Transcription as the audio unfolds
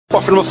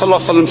Prophet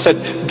ﷺ said,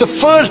 the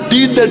first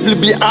deed that will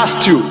be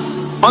asked you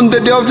on the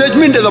day of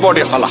judgment is about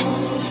your salah.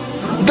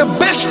 The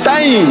best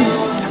time,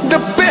 the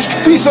best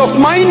peace of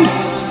mind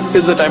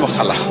is the time of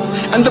salah.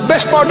 And the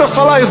best part of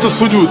salah is the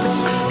sujood.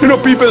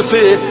 People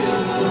say,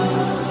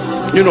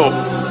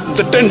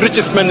 the 10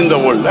 richest men in the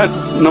world.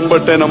 Number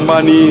 10,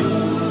 Ambani.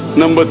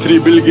 Number 3,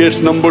 Bill Gates.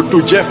 Number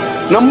 2, Jeff.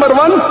 Number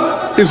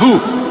 1 is who?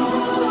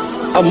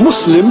 A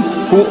Muslim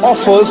who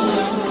offers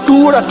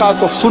 2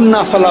 rakat of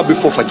sunnah salah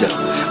before Fajr.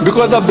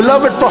 Because the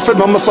beloved Prophet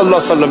Muhammad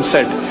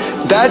said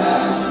that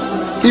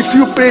if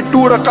you pray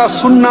 2 rakat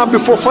sunnah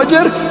before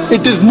Fajr,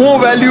 it is more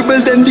valuable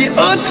than the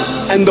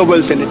earth and the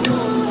wealth in it.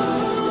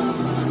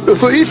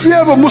 So if you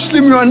have a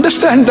Muslim, you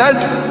understand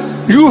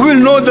that, you will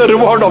know the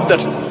reward of that.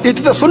 It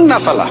is the sunnah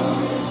salah.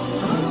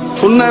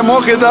 Sunnah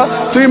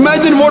muakkada. So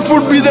imagine what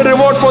would be the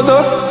reward for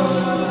the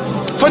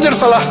Fajr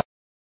salah.